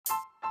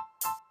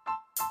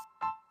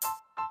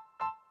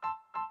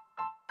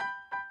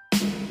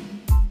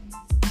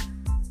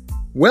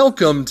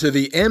Welcome to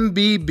the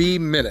MBB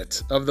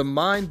Minute of the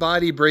Mind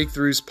Body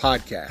Breakthroughs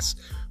podcast,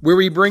 where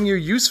we bring you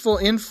useful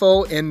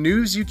info and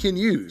news you can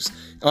use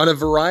on a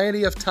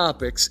variety of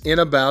topics in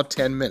about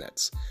 10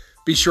 minutes.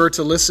 Be sure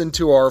to listen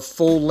to our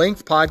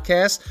full-length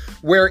podcast,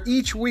 where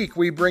each week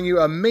we bring you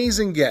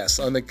amazing guests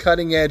on the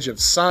cutting edge of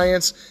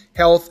science,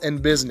 health,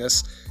 and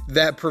business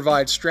that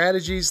provide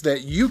strategies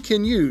that you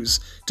can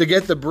use to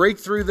get the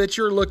breakthrough that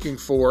you're looking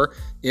for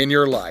in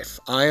your life.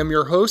 I am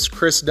your host,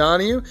 Chris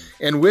Donahue,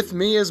 and with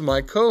me is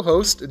my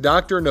co-host,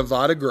 Dr.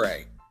 Nevada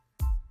Gray.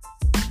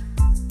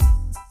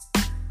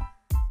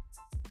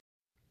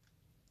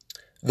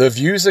 The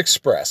views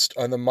expressed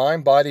on the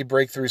Mind Body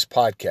Breakthroughs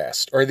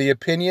podcast are the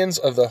opinions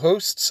of the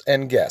hosts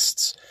and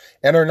guests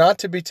and are not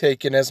to be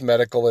taken as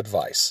medical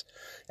advice,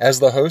 as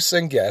the hosts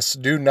and guests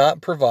do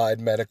not provide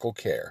medical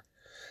care.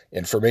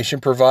 Information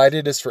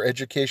provided is for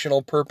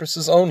educational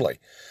purposes only.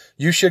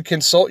 You should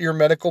consult your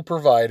medical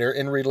provider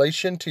in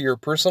relation to your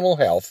personal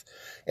health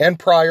and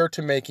prior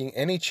to making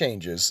any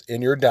changes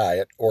in your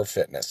diet or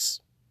fitness.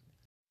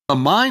 The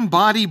Mind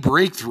Body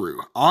Breakthrough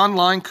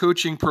online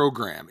coaching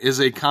program is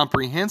a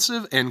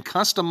comprehensive and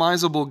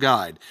customizable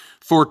guide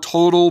for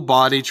total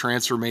body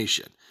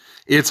transformation.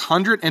 Its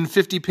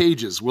 150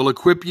 pages will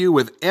equip you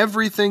with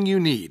everything you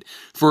need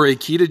for a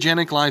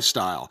ketogenic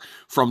lifestyle,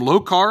 from low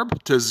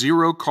carb to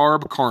zero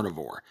carb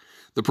carnivore.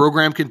 The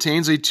program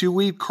contains a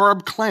 2-week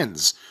carb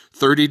cleanse,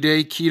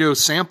 30-day keto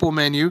sample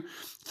menu,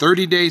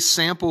 30-day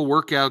sample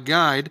workout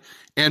guide,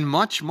 and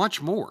much,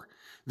 much more.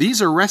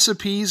 These are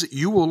recipes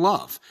you will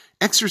love,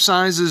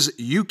 exercises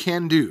you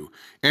can do,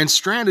 and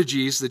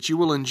strategies that you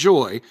will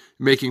enjoy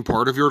making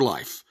part of your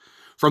life.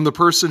 From the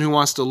person who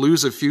wants to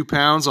lose a few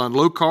pounds on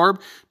low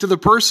carb to the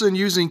person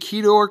using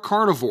keto or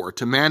carnivore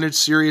to manage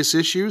serious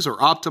issues or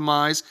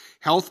optimize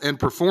health and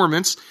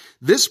performance,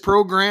 this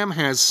program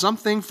has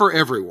something for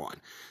everyone.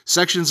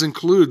 Sections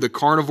include the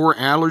carnivore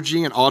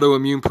allergy and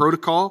autoimmune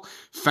protocol,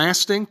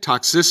 fasting,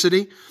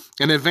 toxicity,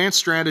 and advanced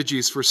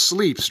strategies for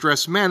sleep,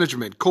 stress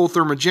management, cold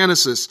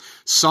thermogenesis,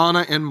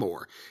 sauna, and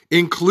more.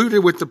 Included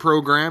with the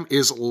program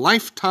is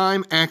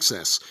lifetime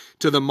access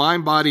to the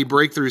Mind Body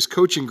Breakthroughs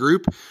coaching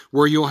group,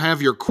 where you'll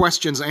have your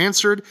questions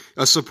answered,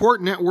 a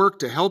support network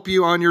to help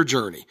you on your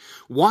journey.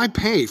 Why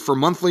pay for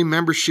monthly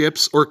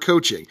memberships or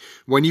coaching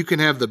when you can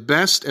have the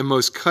best and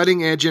most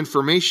cutting-edge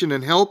information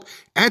and help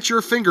at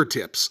your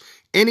fingertips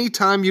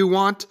anytime you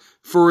want,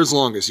 for as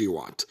long as you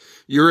want?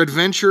 Your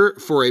adventure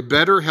for a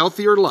better,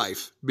 healthier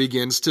life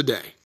begins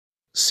today.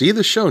 See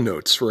the show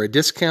notes for a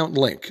discount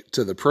link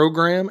to the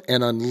program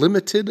and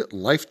unlimited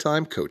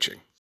lifetime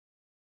coaching.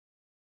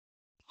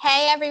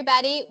 Hey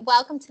everybody,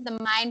 welcome to the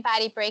Mind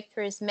Body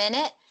Breakthroughs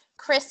Minute.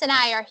 Chris and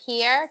I are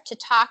here to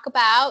talk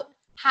about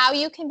how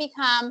you can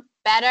become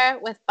better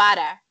with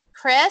butter.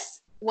 Chris,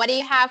 what do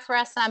you have for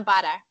us on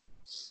butter?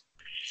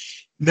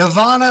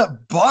 Nevada,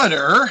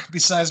 butter,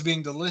 besides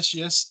being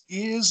delicious,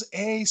 is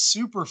a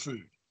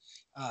superfood.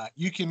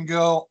 You can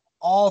go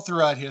all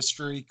throughout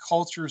history.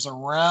 Cultures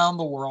around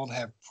the world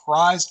have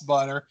prized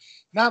butter,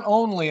 not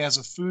only as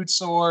a food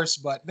source,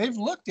 but they've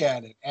looked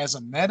at it as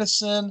a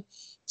medicine.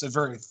 It's a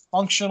very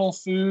functional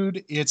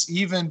food. It's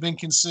even been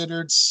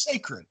considered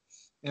sacred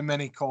in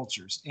many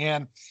cultures.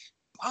 And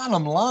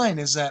bottom line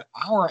is that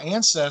our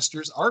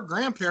ancestors, our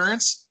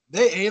grandparents,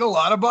 they ate a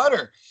lot of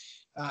butter.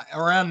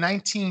 Around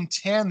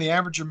 1910, the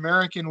average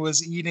American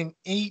was eating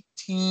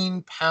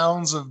 18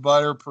 pounds of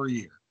butter per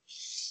year.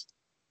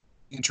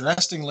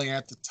 Interestingly,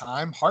 at the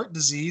time, heart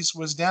disease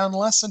was down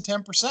less than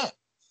 10%.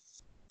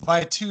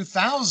 By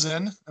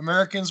 2000,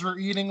 Americans were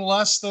eating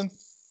less than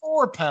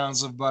 4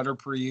 pounds of butter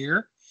per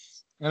year.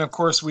 And of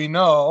course, we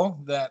know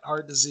that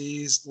heart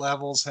disease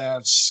levels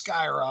have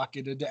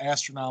skyrocketed to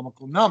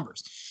astronomical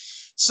numbers.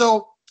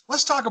 So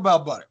let's talk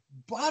about butter.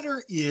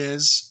 Butter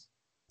is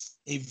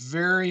a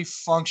very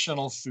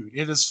functional food.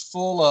 It is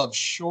full of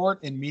short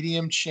and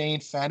medium chain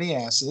fatty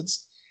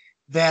acids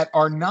that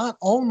are not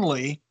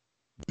only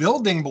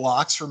building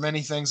blocks for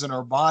many things in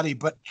our body,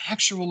 but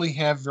actually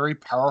have very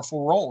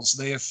powerful roles.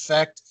 They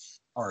affect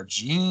our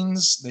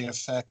genes, they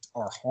affect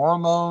our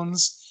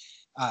hormones.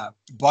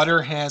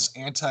 Butter has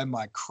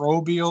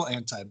antimicrobial,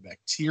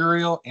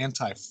 antibacterial,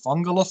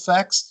 antifungal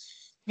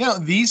effects. You know,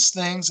 these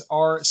things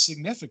are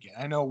significant.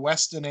 I know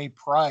Weston A.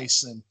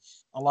 Price and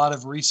a lot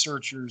of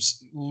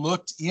researchers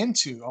looked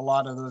into a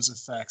lot of those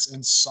effects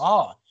and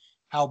saw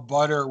how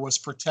butter was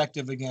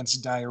protective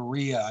against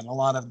diarrhea and a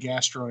lot of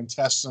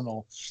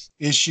gastrointestinal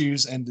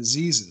issues and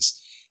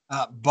diseases.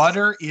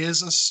 Butter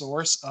is a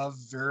source of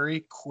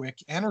very quick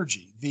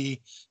energy. The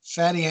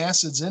fatty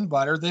acids in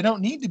butter, they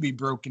don't need to be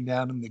broken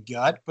down in the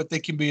gut, but they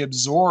can be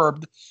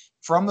absorbed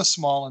from the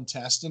small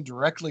intestine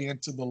directly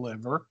into the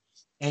liver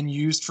and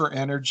used for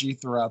energy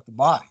throughout the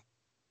body.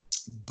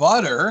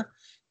 Butter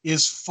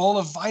is full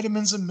of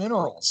vitamins and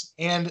minerals,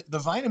 and the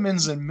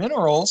vitamins and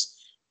minerals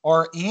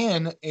are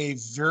in a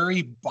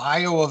very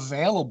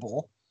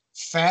bioavailable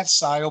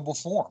fat-soluble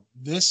form.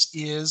 This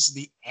is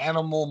the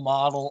animal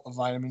model of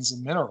vitamins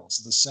and minerals.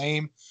 The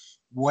same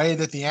way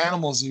that the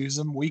animals use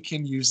them, we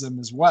can use them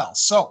as well.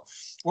 So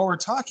what we're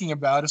talking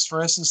about is,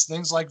 for instance,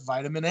 things like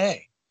vitamin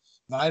A.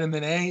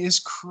 Vitamin A is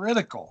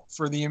critical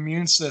for the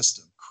immune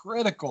system,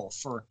 critical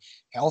for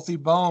healthy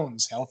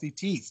bones, healthy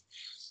teeth.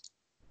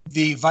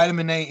 The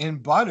vitamin A in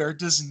butter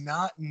does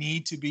not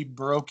need to be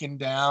broken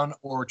down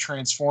or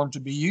transformed to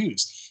be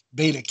used.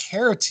 Beta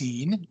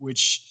carotene,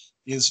 which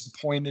is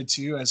pointed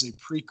to as a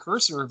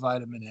precursor of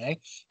vitamin A,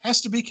 has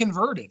to be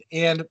converted.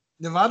 And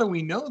Nevada,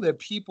 we know that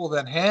people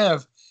that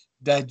have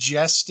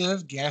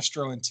digestive,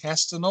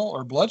 gastrointestinal,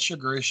 or blood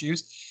sugar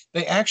issues,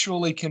 they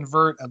actually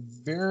convert a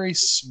very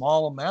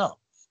small amount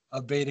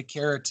of beta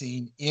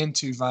carotene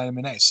into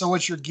vitamin A. So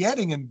what you're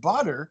getting in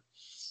butter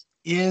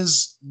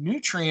is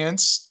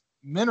nutrients,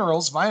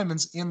 minerals,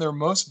 vitamins in their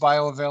most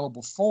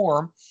bioavailable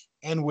form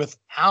and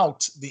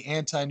without the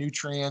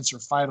anti-nutrients or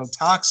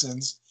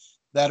phytotoxins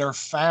that are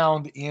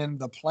found in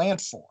the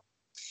plant form.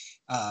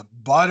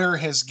 Butter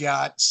has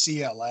got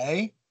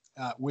CLA,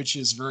 which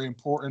is very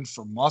important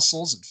for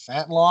muscles and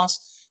fat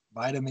loss.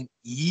 Vitamin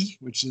E,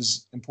 which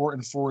is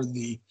important for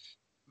the,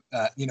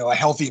 a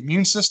healthy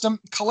immune system.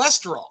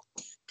 Cholesterol.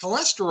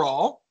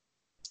 Cholesterol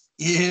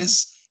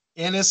is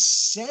an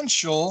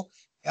essential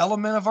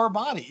element of our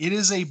body. It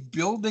is a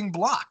building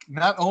block,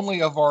 not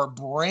only of our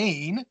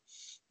brain,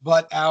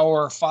 but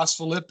our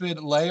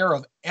phospholipid layer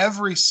of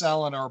every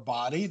cell in our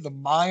body, the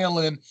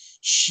myelin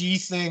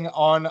sheathing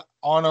on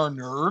our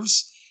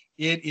nerves.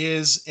 It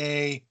is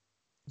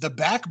the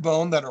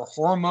backbone that our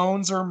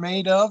hormones are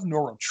made of,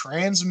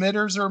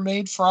 neurotransmitters are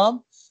made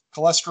from.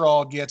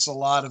 Cholesterol gets a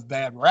lot of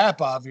bad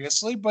rap,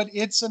 obviously, but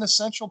it's an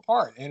essential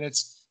part, and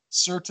it's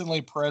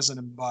certainly present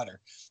in butter.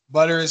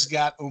 Butter has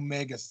got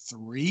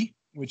omega-3,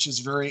 which is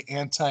very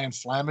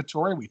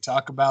anti-inflammatory. We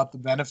talk about the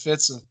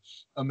benefits of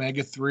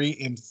omega-3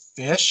 in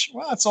fish.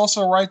 Well, it's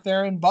also right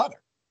there in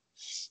butter.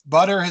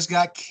 Butter has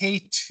got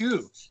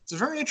K2. It's a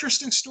very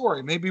interesting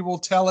story. Maybe we'll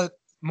tell it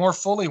more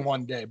fully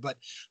one day. But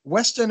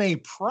Weston A.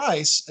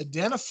 Price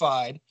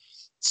identified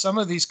some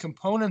of these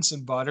components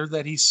in butter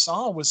that he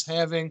saw was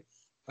having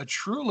a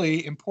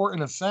truly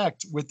important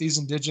effect with these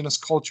indigenous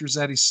cultures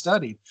that he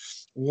studied.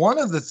 One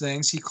of the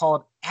things he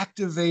called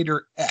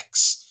activator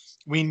X.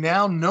 We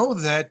now know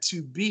that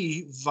to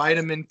be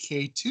vitamin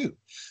K2,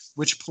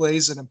 which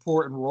plays an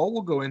important role.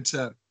 We'll go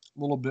into a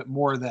little bit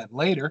more of that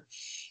later.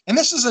 And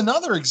this is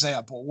another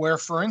example where,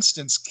 for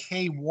instance,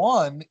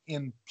 K1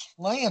 in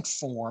plant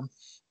form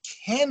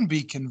can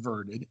be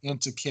converted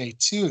into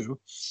K2,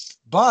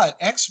 but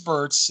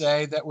experts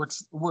say that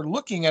we're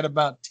looking at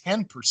about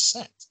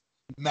 10%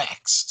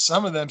 max.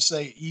 Some of them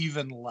say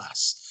even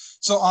less.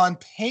 So on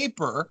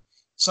paper,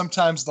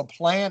 sometimes the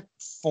plant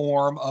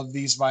form of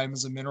these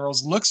vitamins and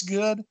minerals looks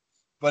good,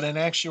 but in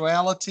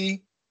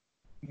actuality,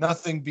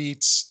 nothing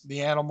beats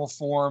the animal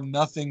form,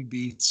 nothing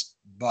beats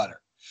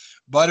butter.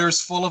 Butter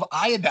is full of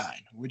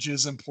iodine, which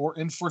is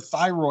important for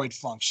thyroid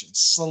function,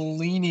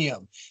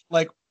 selenium.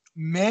 Like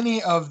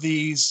many of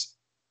these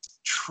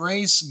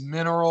trace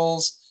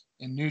minerals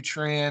and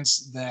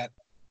nutrients that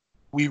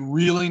we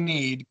really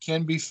need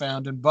can be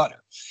found in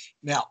butter.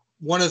 Now,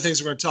 one of the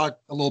things we're going to talk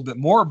a little bit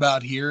more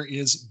about here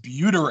is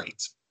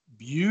butyrate.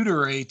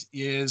 Butyrate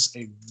is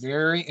a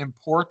very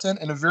important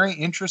and a very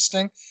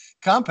interesting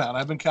compound.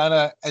 I've been kind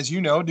of, as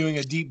you know, doing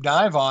a deep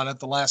dive on it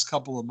the last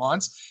couple of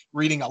months,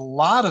 reading a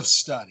lot of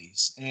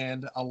studies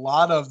and a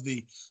lot of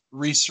the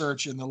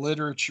research in the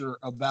literature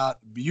about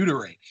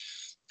butyrate.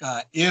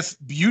 If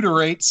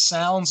butyrate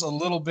sounds a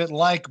little bit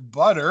like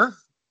butter,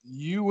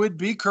 you would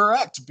be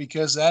correct,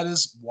 because that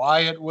is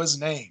why it was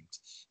named.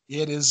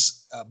 It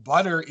is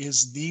butter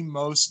is the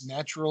most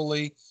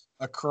naturally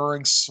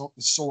occurring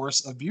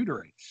source of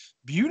butyrate.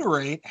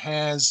 Butyrate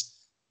has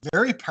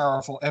very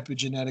powerful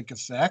epigenetic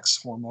effects,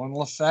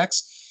 hormonal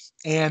effects,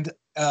 and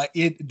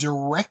it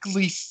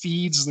directly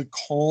feeds the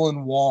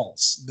colon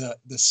walls.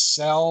 The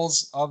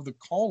cells of the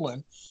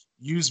colon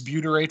use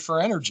butyrate for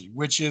energy,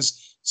 which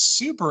is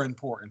super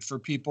important for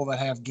people that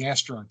have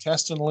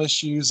gastrointestinal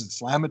issues,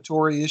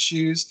 inflammatory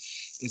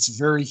issues. It's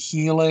very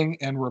healing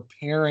and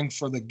repairing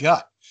for the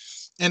gut.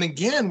 And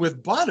again,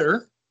 with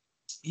butter,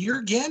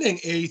 you're getting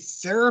a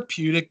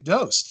therapeutic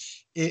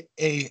dose.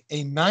 A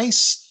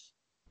nice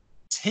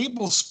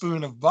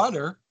tablespoon of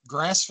butter,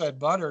 grass-fed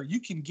butter,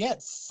 you can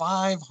get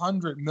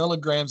 500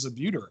 milligrams of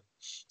butyrate.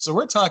 So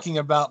we're talking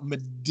about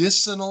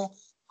medicinal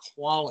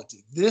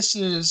quality. This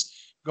is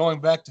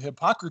going back to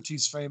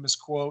Hippocrates' famous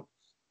quote,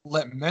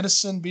 "Let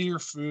medicine be your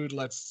food,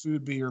 let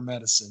food be your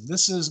medicine."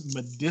 This is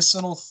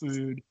medicinal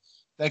food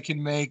that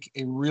can make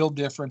a real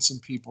difference in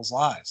people's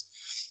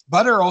lives.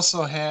 Butter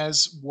also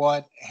has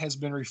what has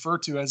been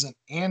referred to as an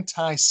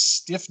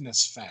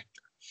anti-stiffness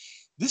factor.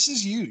 This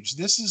is huge.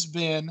 This has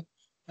been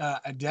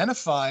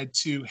identified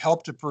to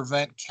help to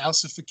prevent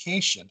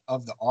calcification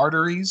of the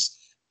arteries,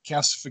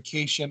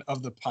 calcification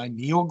of the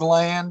pineal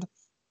gland,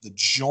 the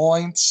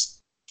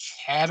joints,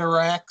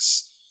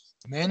 cataracts.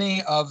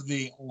 Many of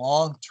the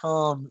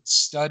long-term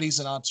studies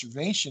and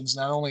observations,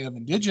 not only of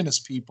indigenous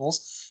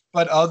peoples,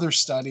 but other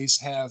studies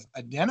have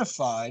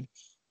identified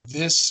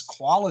this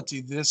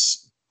quality,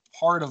 this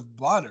part of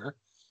butter,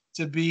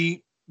 to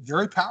be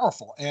very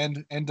powerful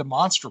and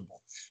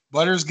demonstrable.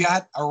 Butter's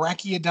got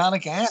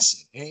arachidonic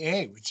acid,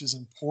 AA, which is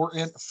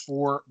important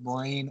for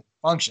brain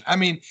function. I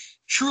mean,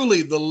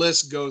 truly, the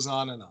list goes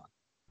on and on.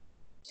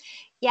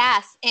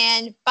 Yes,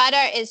 and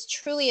butter is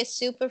truly a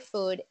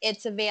superfood.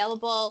 It's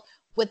available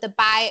with the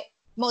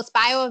most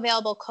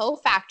bioavailable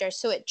cofactors,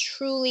 so it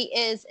truly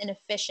is an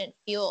efficient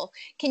fuel.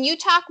 Can you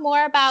talk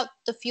more about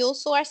the fuel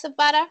source of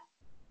butter?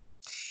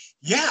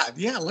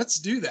 Yeah, let's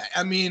do that.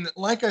 I mean,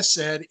 like I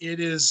said, it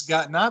has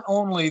got not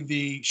only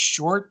the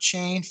short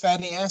chain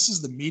fatty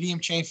acids, the medium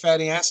chain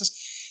fatty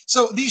acids.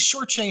 So these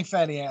short chain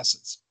fatty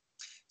acids,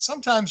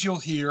 sometimes you'll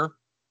hear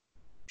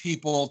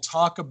people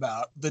talk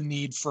about the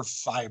need for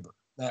fiber,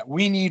 that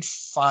we need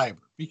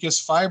fiber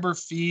because fiber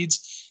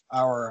feeds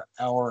our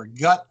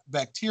gut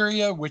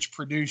bacteria, which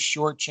produce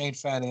short chain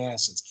fatty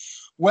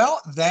acids.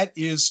 Well, that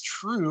is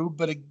true,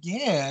 but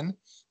again,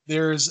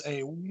 there's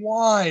a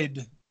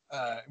wide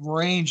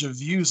range of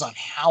views on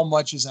how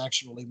much is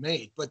actually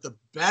made. But the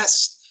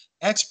best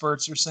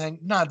experts are saying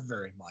not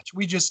very much.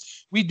 We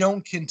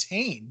don't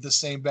contain the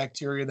same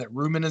bacteria that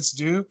ruminants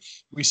do.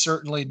 We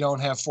certainly don't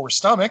have four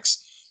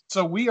stomachs.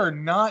 So we are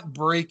not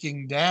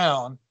breaking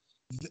down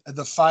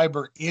the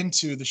fiber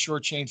into the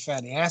short chain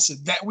fatty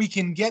acid that we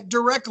can get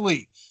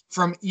directly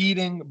from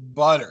eating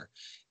butter.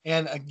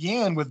 And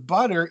again, with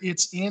butter,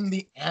 it's in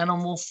the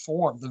animal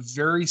form, the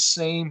very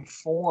same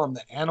form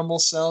the animal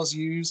cells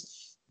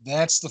use.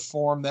 That's the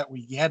form that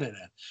we get it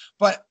in.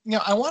 But,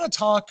 I want to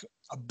talk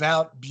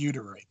about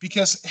butyrate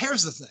because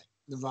here's the thing,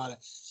 Nirvana.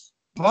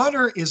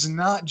 Butter is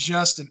not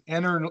just an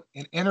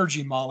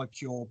energy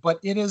molecule, but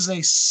it is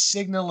a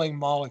signaling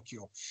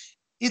molecule.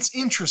 It's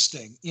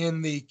interesting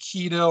in the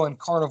keto and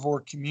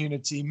carnivore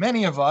community.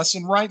 Many of us,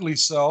 and rightly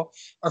so,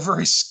 are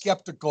very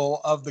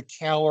skeptical of the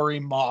calorie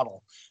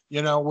model,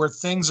 where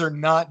things are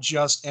not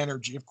just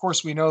energy. Of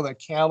course, we know that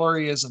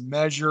calorie is a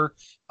measure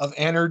of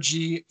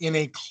energy in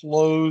a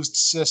closed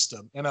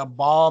system. In a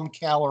bomb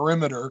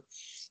calorimeter,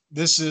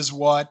 this is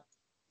what,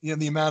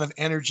 the amount of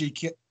energy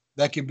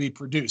that can be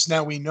produced.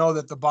 Now, we know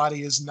that the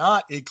body is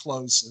not a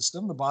closed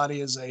system. The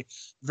body is a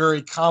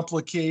very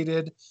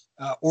complicated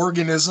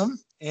organism.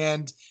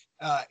 And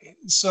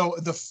so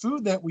the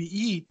food that we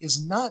eat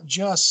is not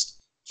just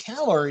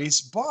calories,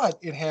 but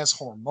it has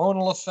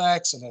hormonal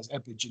effects. It has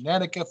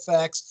epigenetic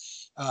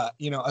effects.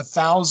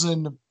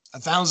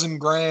 1,000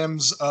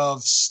 grams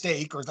of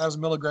steak or 1,000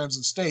 milligrams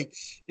of steak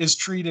is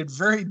treated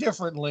very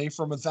differently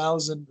from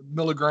 1,000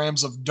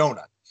 milligrams of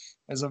donut.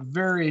 It has a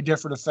very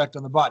different effect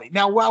on the body.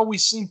 Now, while we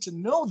seem to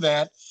know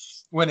that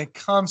when it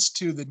comes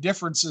to the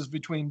differences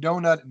between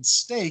donut and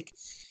steak,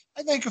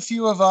 I think a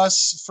few of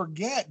us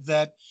forget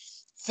that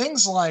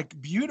things like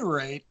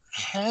butyrate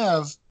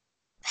have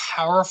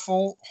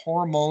powerful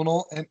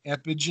hormonal and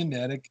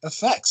epigenetic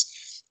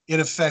effects. It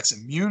affects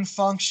immune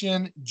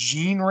function,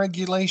 gene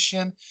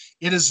regulation.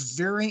 It is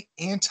very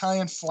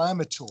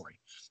anti-inflammatory.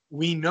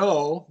 We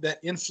know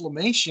that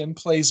inflammation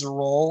plays a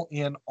role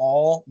in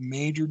all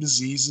major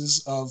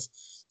diseases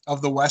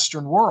of the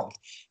Western world.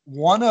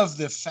 One of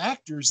the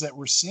factors that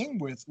we're seeing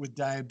with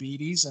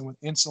diabetes and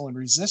with insulin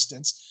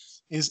resistance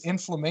is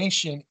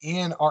inflammation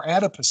in our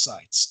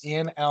adipocytes,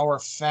 in our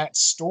fat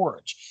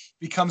storage,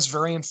 becomes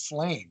very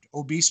inflamed.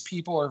 Obese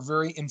people are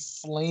very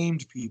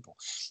inflamed people.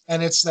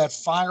 And it's that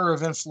fire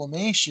of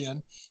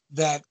inflammation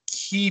that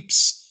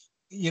keeps,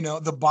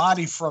 the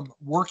body from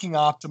working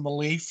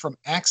optimally, from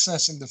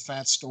accessing the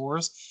fat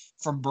stores,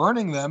 from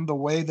burning them the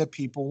way that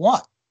people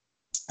want.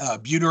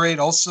 Butyrate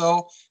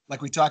also,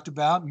 like we talked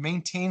about,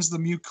 maintains the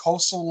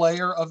mucosal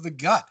layer of the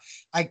gut.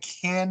 I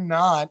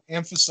cannot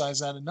emphasize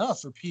that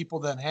enough for people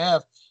that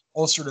have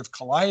ulcerative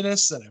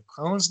colitis, that have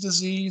Crohn's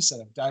disease, that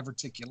have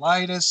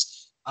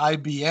diverticulitis,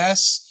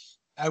 IBS.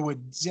 I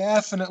would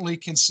definitely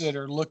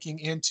consider looking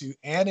into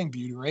adding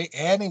butyrate,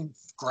 adding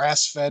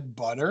grass-fed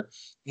butter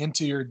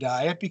into your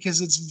diet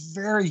because it's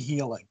very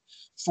healing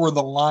for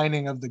the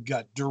lining of the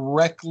gut,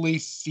 directly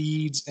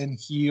feeds and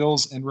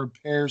heals and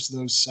repairs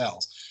those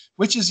cells,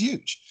 which is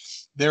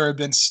huge. There have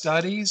been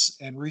studies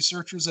and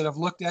researchers that have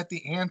looked at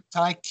the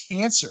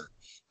anti-cancer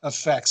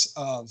effects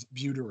of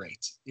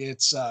butyrate.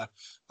 Its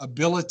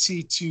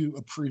ability to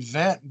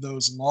prevent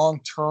those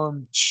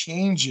long-term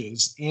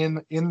changes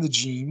in the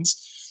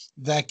genes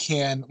that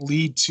can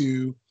lead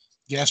to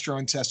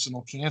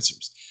gastrointestinal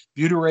cancers.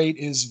 Butyrate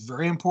is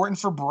very important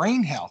for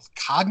brain health,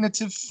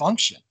 cognitive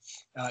function.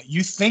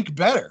 You think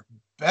better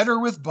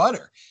with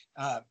butter.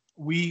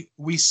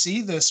 We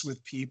see this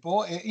with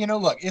people.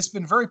 Look, it's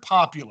been very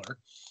popular.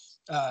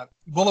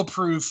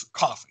 Bulletproof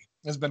coffee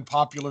has been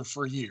popular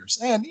for years.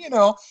 And,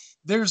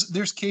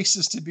 there's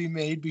cases to be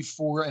made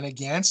before and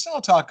against.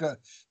 I'll talk a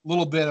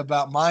little bit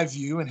about my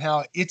view and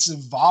how it's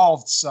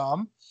evolved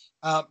some.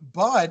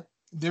 But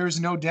there's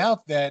no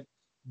doubt that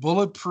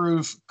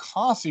bulletproof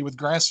coffee with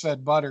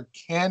grass-fed butter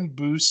can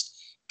boost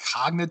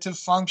cognitive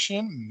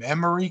function,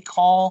 memory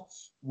recall,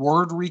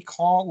 word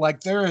recall.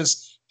 Like there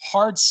is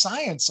hard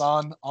science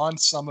on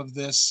some of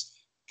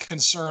this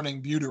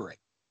concerning butyrate.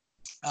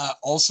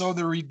 Also,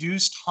 the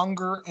reduced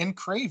hunger and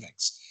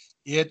cravings.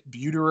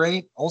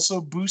 Butyrate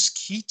also boosts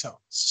ketones.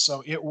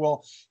 So it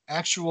will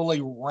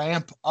actually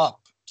ramp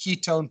up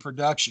ketone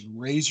production,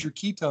 raise your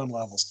ketone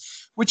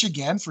levels, which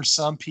again, for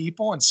some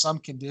people and some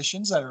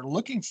conditions that are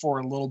looking for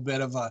a little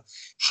bit of a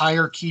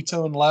higher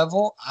ketone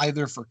level,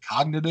 either for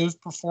cognitive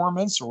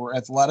performance or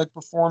athletic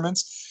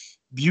performance,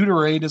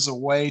 butyrate is a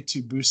way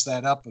to boost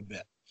that up a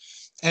bit.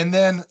 And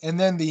then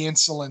the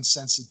insulin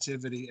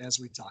sensitivity,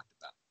 as we talked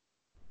about.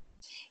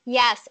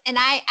 Yes, and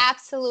I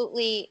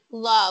absolutely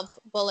love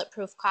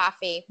bulletproof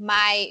coffee.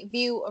 My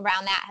view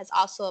around that has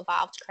also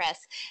evolved, Chris.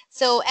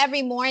 So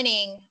every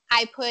morning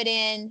I put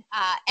in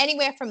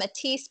anywhere from a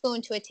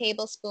teaspoon to a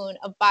tablespoon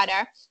of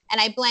butter,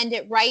 and I blend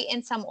it right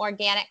in some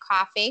organic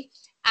coffee.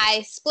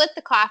 I split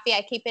the coffee,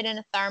 I keep it in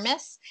a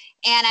thermos,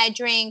 and I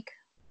drink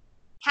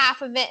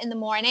half of it in the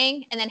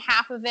morning and then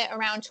half of it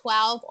around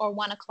 12 or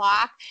 1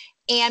 o'clock.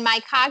 And my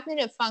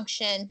cognitive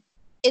function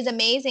is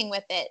amazing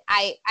with it.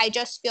 I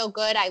just feel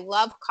good. I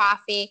love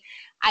coffee.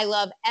 I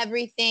love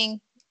everything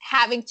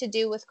having to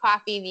do with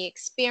coffee, the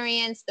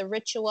experience, the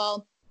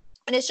ritual.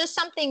 And it's just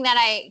something that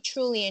I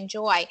truly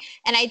enjoy.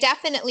 And I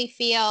definitely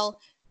feel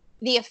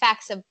the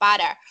effects of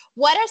butter.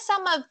 What are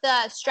some of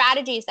the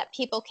strategies that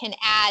people can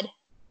add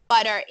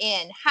butter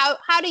in?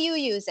 How do you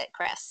use it,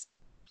 Chris?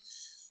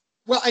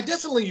 Well, I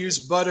definitely use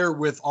butter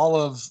with all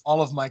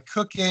of my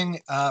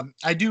cooking.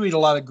 I do eat a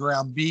lot of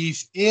ground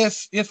beef.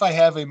 If I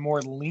have a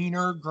more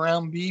leaner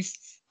ground beef,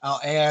 I'll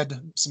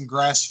add some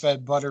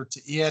grass-fed butter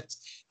to it.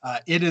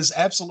 It is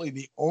absolutely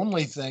the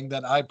only thing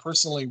that I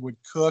personally would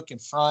cook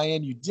and fry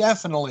in. You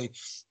definitely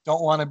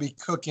don't want to be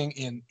cooking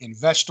in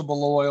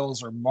vegetable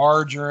oils or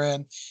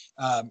margarine.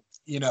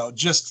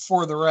 Just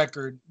for the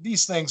record,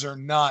 these things are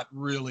not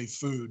really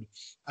food.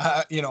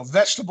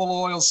 Vegetable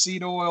oils,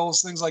 seed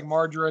oils, things like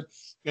margarine,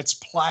 it's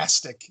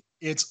plastic,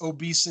 it's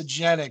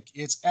obesogenic,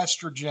 it's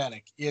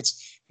estrogenic,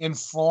 it's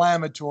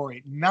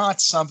inflammatory,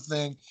 not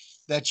something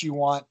that you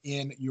want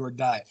in your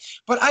diet.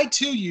 But I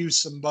too use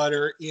some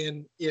butter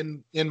in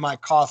my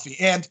coffee.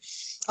 And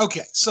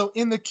okay, so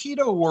in the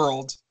keto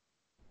world,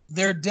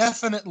 there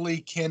definitely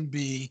can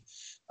be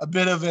a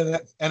bit of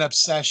an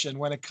obsession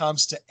when it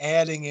comes to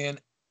adding in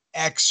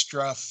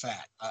extra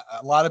fat.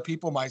 A lot of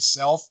people,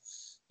 myself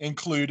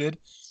included,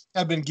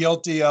 have been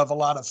guilty of a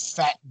lot of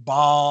fat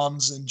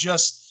bombs and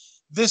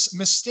just this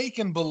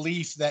mistaken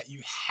belief that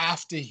you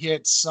have to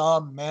hit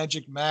some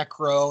magic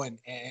macro and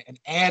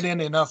add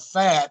in enough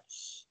fat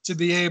to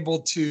be able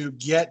to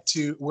get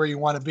to where you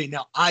want to be.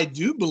 Now, I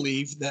do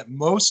believe that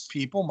most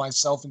people,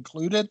 myself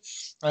included,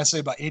 I say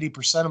about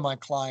 80% of my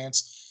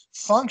clients,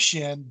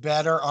 function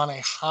better on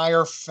a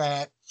higher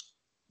fat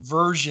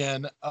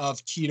version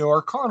of keto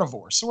or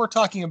carnivore. So we're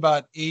talking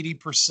about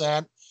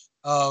 80%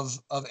 of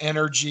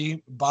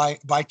energy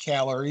by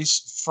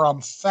calories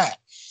from fat.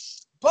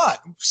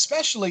 But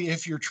especially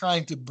if you're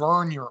trying to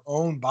burn your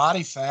own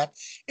body fat,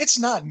 it's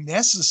not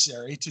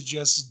necessary to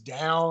just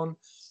down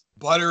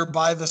butter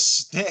by the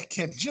stick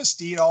and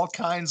just eat all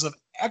kinds of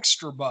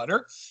extra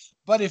butter.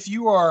 But if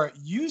you are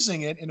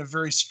using it in a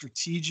very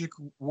strategic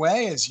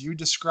way, as you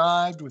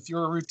described with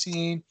your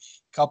routine,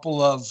 a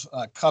couple of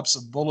cups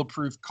of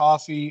bulletproof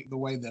coffee, the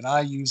way that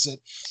I use it,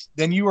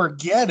 then you are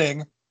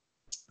getting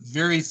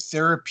very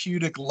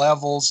therapeutic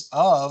levels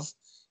of,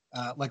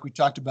 like we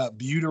talked about,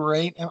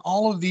 butyrate and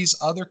all of these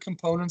other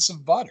components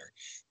of butter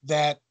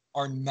that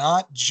are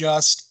not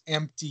just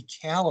empty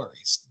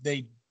calories.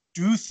 They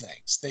do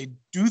things. They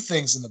do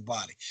things in the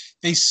body.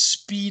 They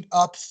speed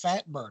up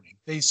fat burning.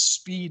 They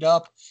speed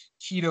up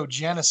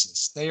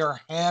ketogenesis. They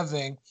are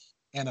having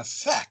an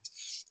effect.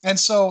 And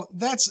so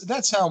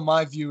that's how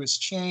my view has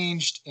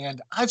changed.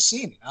 And I've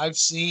seen it. I've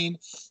seen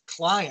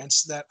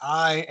clients that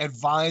I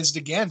advised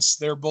against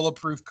their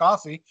bulletproof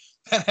coffee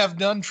that have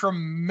done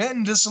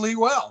tremendously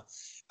well.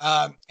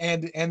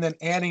 And then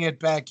adding it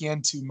back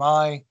into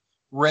my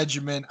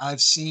regimen, I've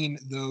seen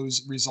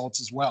those results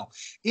as well.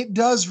 It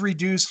does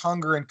reduce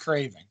hunger and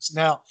cravings.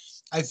 Now,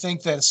 I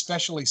think that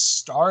especially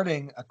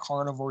starting a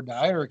carnivore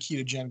diet or a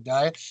ketogenic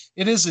diet,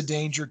 it is a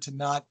danger to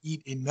not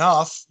eat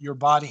enough. Your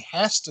body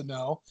has to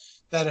know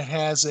that it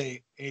has a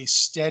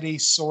steady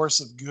source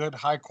of good,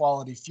 high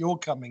quality fuel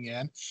coming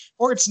in,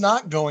 or it's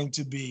not going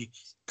to be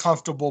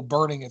comfortable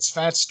burning its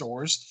fat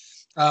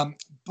stores.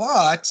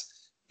 But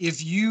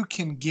if you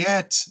can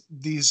get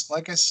these,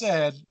 like I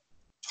said,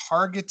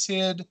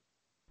 targeted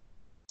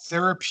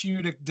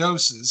therapeutic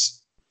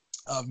doses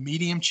of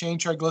medium chain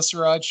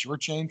triglyceride,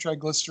 short chain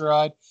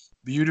triglyceride,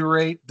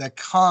 butyrate that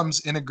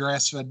comes in a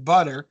grass-fed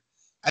butter,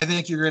 I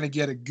think you're going to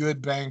get a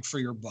good bang for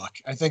your buck.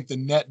 I think the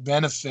net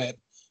benefit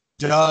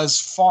does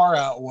far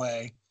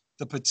outweigh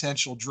the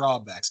potential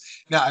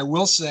drawbacks. Now, I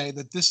will say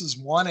that this is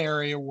one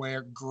area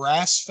where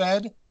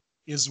grass-fed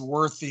is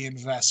worth the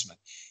investment.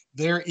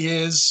 There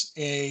is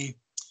a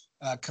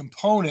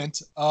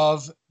component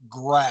of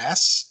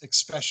grass,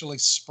 especially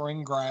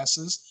spring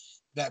grasses,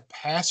 that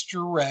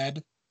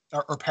pasture-raised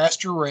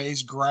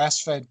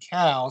grass-fed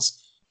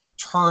cows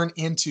turn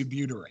into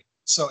butyrate.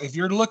 So if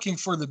you're looking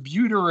for the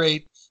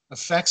butyrate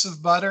effects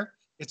of butter,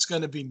 it's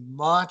going to be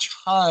much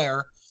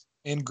higher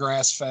in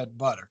grass-fed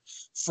butter.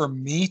 For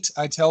meat,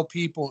 I tell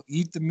people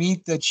eat the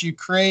meat that you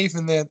crave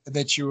and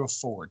that you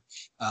afford.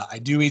 I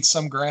do eat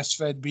some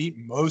grass-fed meat.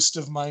 Most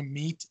of my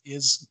meat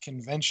is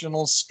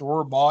conventional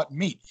store-bought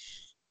meat.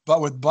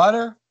 But with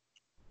butter,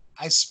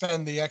 I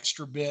spend the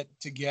extra bit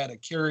to get a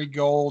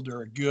Kerrygold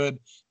or a good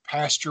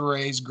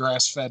pasture-raised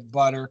grass-fed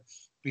butter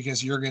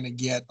because you're going to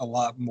get a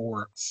lot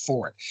more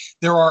for it.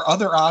 There are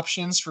other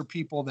options for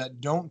people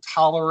that don't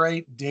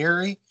tolerate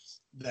dairy,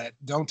 that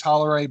don't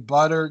tolerate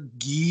butter,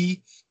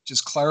 ghee,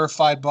 just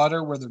clarified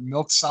butter where the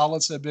milk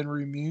solids have been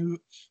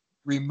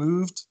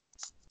removed.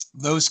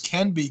 Those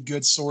can be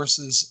good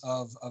sources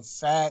of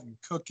fat and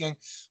cooking,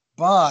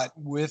 but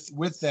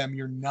with them,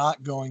 you're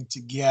not going to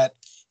get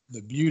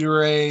the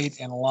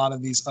butyrate and a lot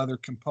of these other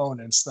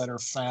components that are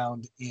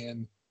found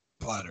in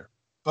butter.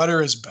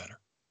 Butter is better.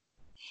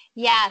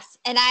 Yes,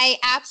 and I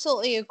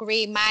absolutely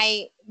agree.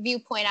 My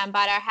viewpoint on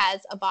butter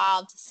has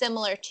evolved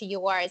similar to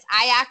yours.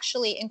 I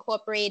actually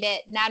incorporate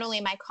it not only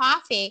in my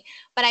coffee,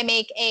 but I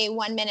make a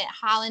 1-minute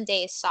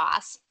hollandaise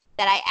sauce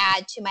that I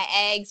add to my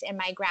eggs and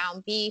my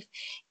ground beef.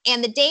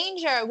 And the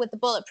danger with the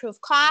bulletproof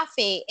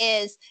coffee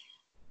is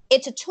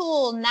it's a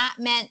tool not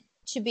meant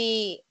to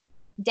be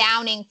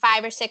downing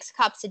 5 or 6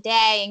 cups a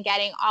day and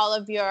getting all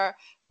of your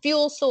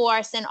fuel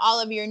source and all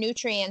of your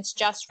nutrients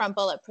just from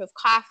bulletproof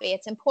coffee.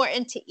 It's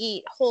important to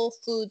eat whole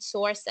food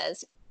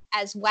sources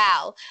as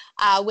well,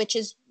 which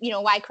is,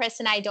 why Chris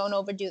and I don't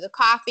overdo the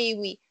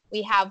coffee.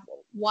 We have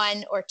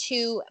 1 or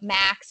 2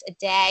 max a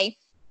day.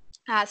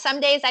 Some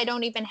days I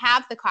don't even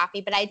have the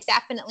coffee, but I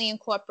definitely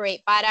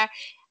incorporate butter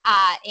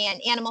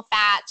and animal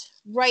fat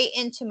right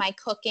into my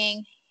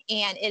cooking,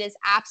 and it is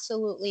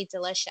absolutely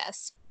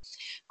delicious.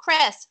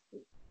 Chris,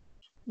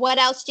 what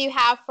else do you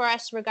have for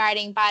us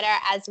regarding butter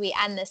as we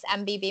end this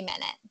MBB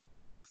Minute?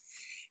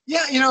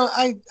 Yeah,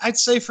 I'd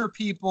say for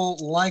people,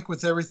 like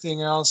with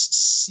everything else,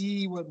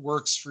 see what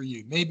works for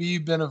you. Maybe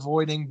you've been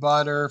avoiding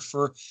butter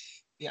for,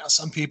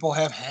 some people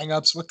have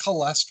hangups with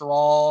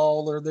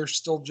cholesterol, or they're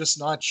still just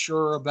not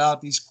sure about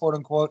these quote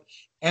unquote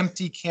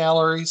empty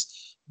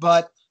calories.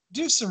 But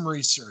do some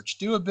research,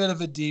 do a bit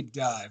of a deep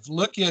dive,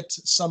 look at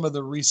some of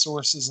the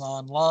resources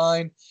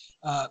online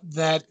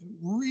that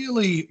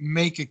really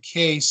make a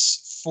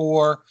case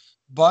for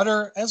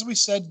butter, as we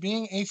said,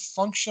 being a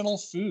functional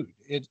food,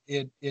 it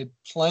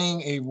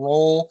playing a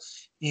role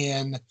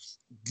in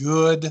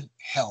good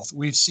health.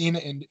 We've seen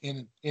it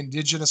in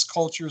indigenous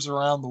cultures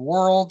around the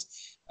world.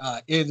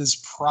 It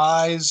is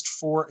prized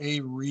for a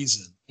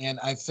reason. And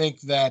I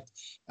think that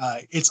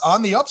it's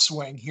on the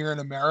upswing here in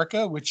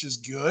America, which is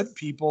good.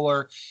 People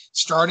are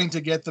starting to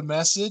get the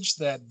message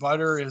that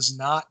butter is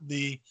not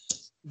the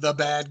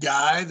bad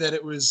guy that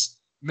it was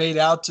made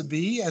out to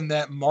be, and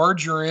that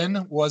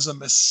margarine was a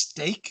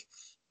mistake.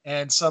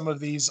 And some of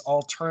these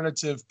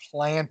alternative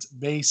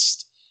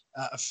plant-based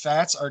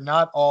fats are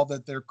not all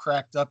that they're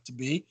cracked up to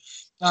be.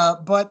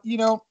 But,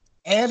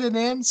 add it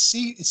in,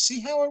 see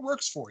how it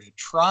works for you.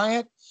 Try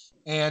it.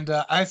 And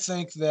I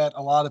think that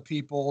a lot of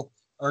people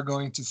are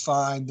going to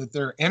find that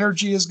their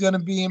energy is going to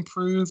be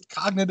improved,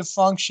 cognitive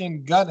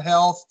function, gut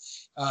health.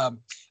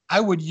 I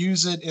would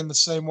use it in the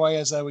same way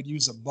as I would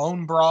use a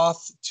bone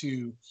broth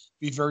to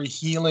be very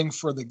healing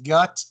for the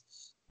gut.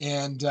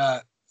 And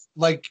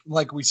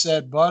like we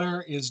said,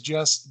 butter is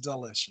just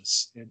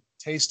delicious. It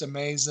tastes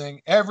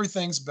amazing.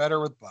 Everything's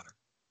better with butter.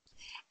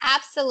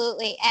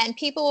 Absolutely. And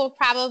people will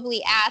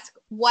probably ask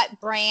what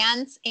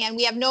brands, and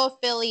we have no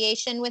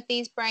affiliation with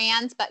these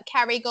brands, but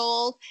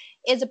Kerrygold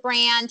is a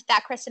brand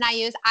that Chris and I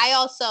use. I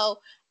also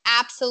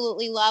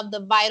absolutely love the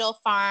Vital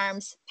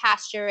Farms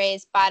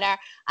pasture-raised butter.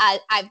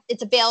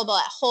 It's available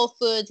at Whole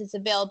Foods. It's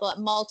available at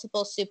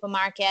multiple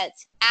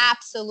supermarkets.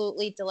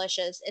 Absolutely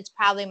delicious. It's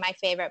probably my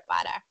favorite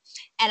butter.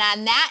 And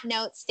on that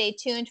note, stay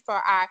tuned for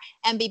our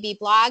MBB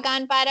blog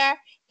on butter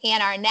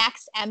and our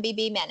next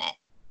MBB Minute.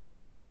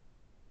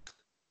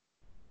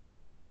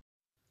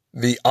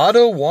 The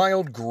Otto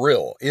Wild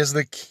Grill is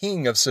the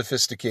king of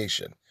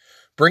sophistication,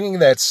 bringing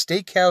that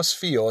steakhouse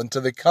feel into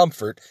the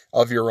comfort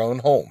of your own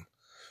home.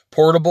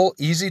 Portable,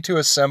 easy to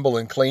assemble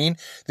and clean,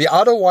 the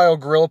Otto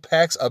Wild Grill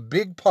packs a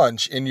big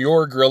punch in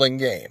your grilling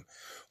game.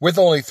 With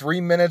only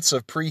 3 minutes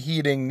of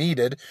preheating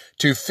needed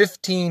to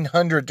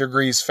 1500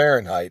 degrees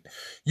Fahrenheit,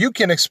 you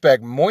can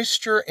expect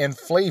moisture and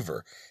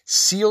flavor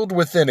sealed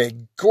within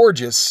a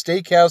gorgeous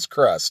steakhouse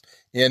crust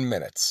in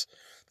minutes.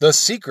 The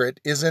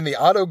secret is in the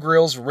Otto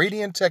Grill's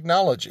radiant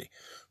technology,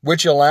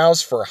 which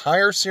allows for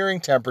higher searing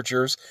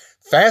temperatures,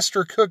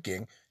 faster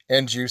cooking,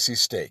 and juicy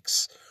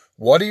steaks.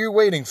 What are you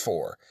waiting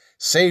for?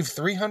 Save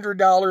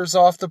 $300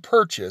 off the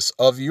purchase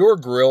of your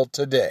grill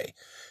today.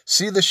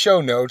 See the show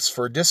notes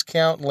for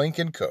discount link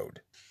and code.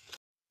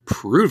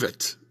 Prove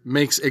It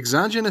makes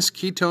exogenous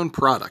ketone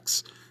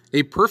products,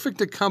 a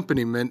perfect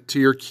accompaniment to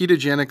your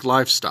ketogenic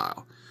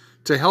lifestyle,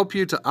 to help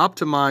you to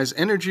optimize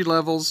energy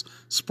levels,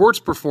 sports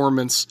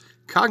performance,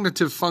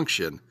 cognitive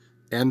function,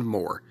 and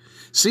more.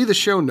 See the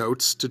show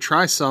notes to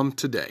try some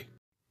today.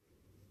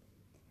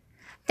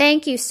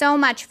 Thank you so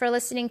much for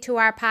listening to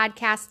our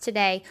podcast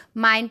today,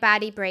 Mind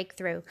Body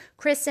Breakthrough.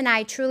 Chris and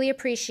I truly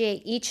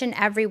appreciate each and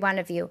every one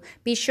of you.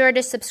 Be sure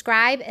to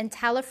subscribe and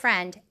tell a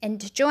friend, and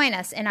to join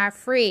us in our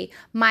free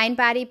Mind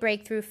Body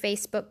Breakthrough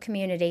Facebook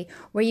community,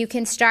 where you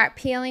can start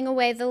peeling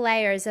away the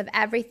layers of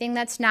everything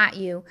that's not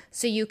you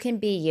so you can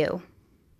be you.